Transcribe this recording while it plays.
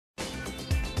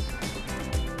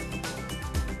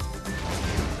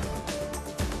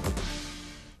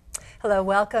Hello,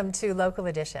 welcome to Local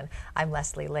Edition. I'm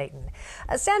Leslie Leyton.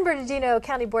 San Bernardino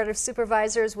County Board of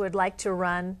Supervisors would like to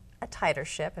run a tighter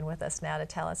ship, and with us now to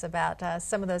tell us about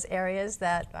some of those areas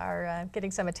that are getting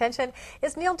some attention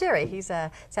is Neil Derry. He's a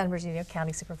San Bernardino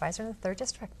County Supervisor in the 3rd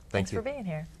District. Thanks for being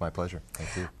here. My pleasure.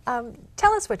 Thank you.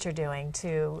 Tell us what you're doing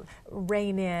to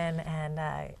rein in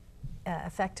and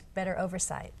affect better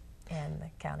oversight in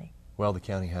the county. Well, the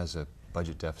county has a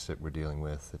budget deficit we're dealing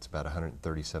with. It's about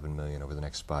 $137 million over the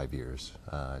next 5 years.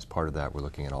 As part of that, we're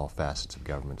looking at all facets of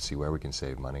government to see where we can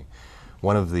save money.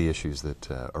 One of the issues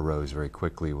that arose very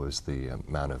quickly was the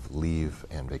amount of leave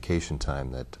and vacation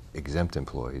time that exempt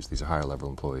employees, these are higher level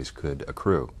employees, could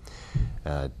accrue.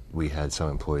 We had some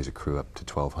employees accrue up to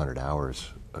 1,200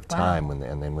 hours of time,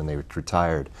 and then when they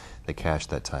retired, they cashed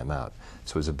that time out.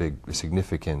 So it was a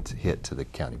significant hit to the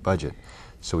county budget.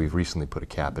 So we've recently put a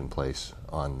cap in place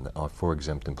for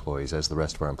exempt employees, as the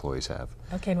rest of our employees have.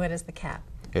 Okay, and what is the cap?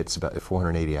 It's about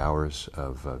 480 hours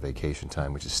of vacation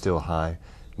time, which is still high,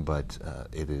 but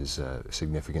it is a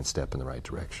significant step in the right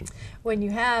direction. When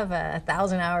you have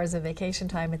 1,000 hours of vacation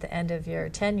time at the end of your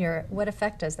tenure, what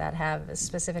effect does that have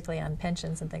specifically on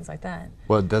pensions and things like that?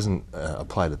 Well, it doesn't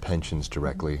apply to pensions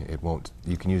directly. It won't.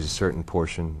 You can use a certain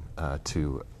portion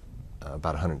to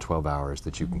about 112 hours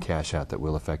that you can cash out that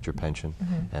will affect your pension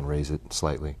and raise it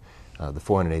slightly. The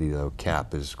 480, though,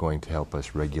 cap is going to help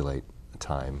us regulate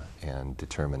time and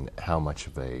determine how much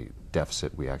of a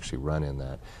deficit we actually run in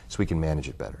that, so we can manage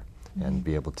it better and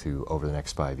be able to, over the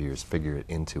next 5 years, figure it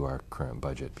into our current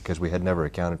budget, because we had never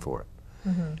accounted for it.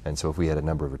 And so if we had a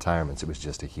number of retirements, it was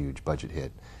just a huge budget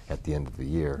hit at the end of the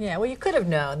year. Yeah, well, you could have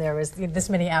known there was this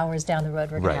many hours down the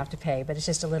road we're going to have to pay, but it's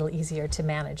just a little easier to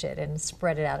manage it and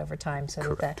spread it out over time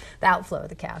so that the outflow of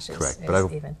the cash is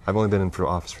even. I've only been in for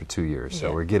office for 2 years,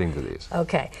 so we're getting to these.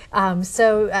 Okay,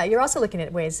 so you're also looking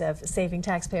at ways of saving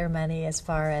taxpayer money as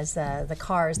far as the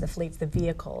cars, the fleets, the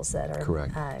vehicles that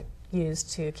are used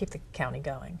to keep the county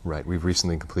going. Right. We've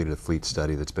recently completed a fleet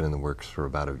study that's been in the works for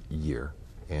about a year.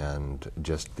 And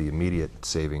just the immediate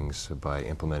savings by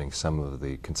implementing some of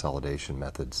the consolidation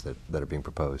methods that are being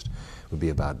proposed would be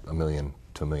about $1 million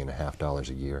to $1.5 million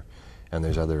a year. And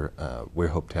there's we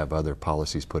hope to have other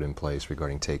policies put in place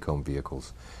regarding take-home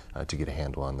vehicles to get a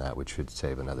handle on that, which should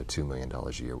save another $2 million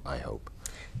a year, I hope.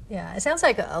 Yeah, it sounds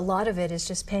like a lot of it is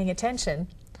just paying attention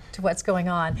to what's going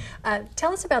on.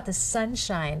 Tell us about the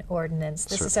Sunshine Ordinance.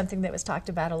 This is something that was talked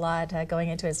about a lot going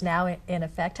into it. It's now in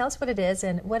effect. Tell us what it is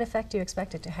and what effect do you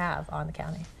expect it to have on the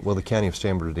county? Well, the County of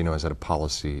San Bernardino has had a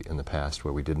policy in the past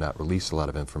where we did not release a lot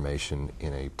of information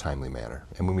in a timely manner.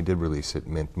 And when we did release it,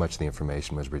 much of the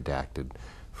information was redacted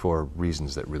for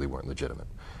reasons that really weren't legitimate.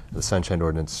 The Sunshine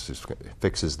Ordinance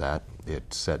fixes that.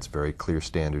 It sets very clear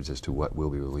standards as to what will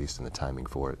be released and the timing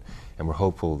for it. And we're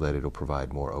hopeful that it'll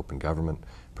provide more open government,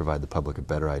 provide the public a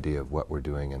better idea of what we're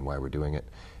doing and why we're doing it,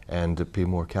 and be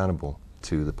more accountable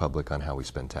to the public on how we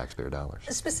spend taxpayer dollars.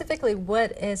 Specifically,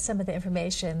 what is some of the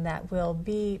information that will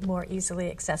be more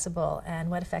easily accessible, and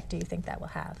what effect do you think that will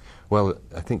have? Well,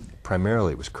 I think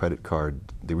primarily it was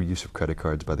the use of credit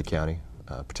cards by the county,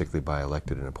 particularly by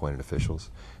elected and appointed officials.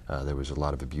 There was a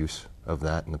lot of abuse of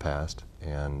that in the past,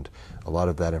 and a lot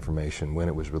of that information, when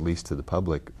it was released to the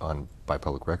public by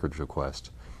public records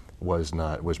request, was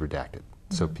redacted.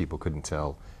 So people couldn't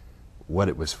tell what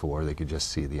it was for. They could just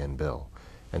see the end bill.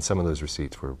 And some of those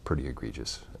receipts were pretty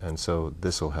egregious. And so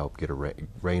this will help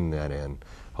rein that in,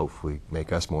 hopefully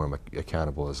make us more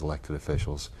accountable as elected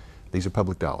officials. These are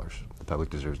public dollars. The public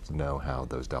deserves to know how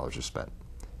those dollars are spent.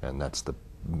 And that's the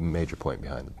major point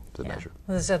behind the measure.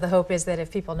 So the hope is that if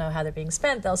people know how they're being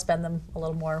spent, they'll spend them a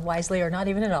little more wisely or not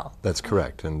even at all. That's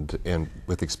correct. And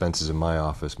with expenses in my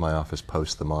office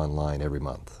posts them online every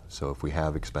month. So if we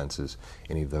have expenses,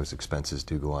 any of those expenses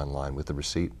do go online with the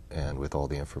receipt and with all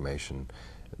the information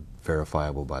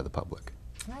verifiable by the public.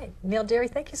 All right. Neil Derry,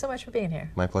 thank you so much for being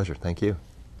here. My pleasure. Thank you.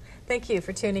 Thank you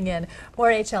for tuning in. More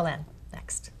HLN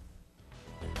next.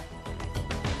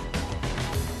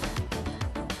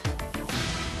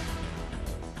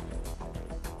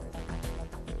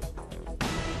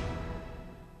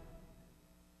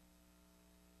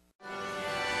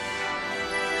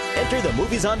 Enter the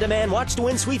Movies on Demand Watch to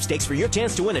Win sweepstakes for your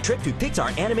chance to win a trip to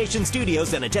Pixar Animation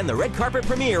Studios and attend the red carpet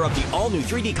premiere of the all-new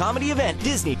 3D comedy event,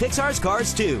 Disney Pixar's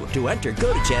Cars 2. To enter,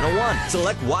 go to Channel 1,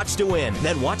 select Watch to Win,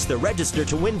 then watch the Register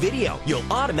to Win video. You'll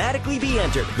automatically be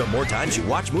entered. The more times you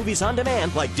watch Movies on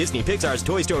Demand, like Disney Pixar's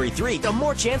Toy Story 3, the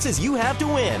more chances you have to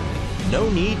win. No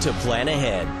need to plan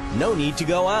ahead. No need to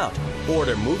go out.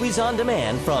 Order Movies on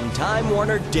Demand from Time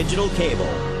Warner Digital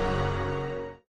Cable.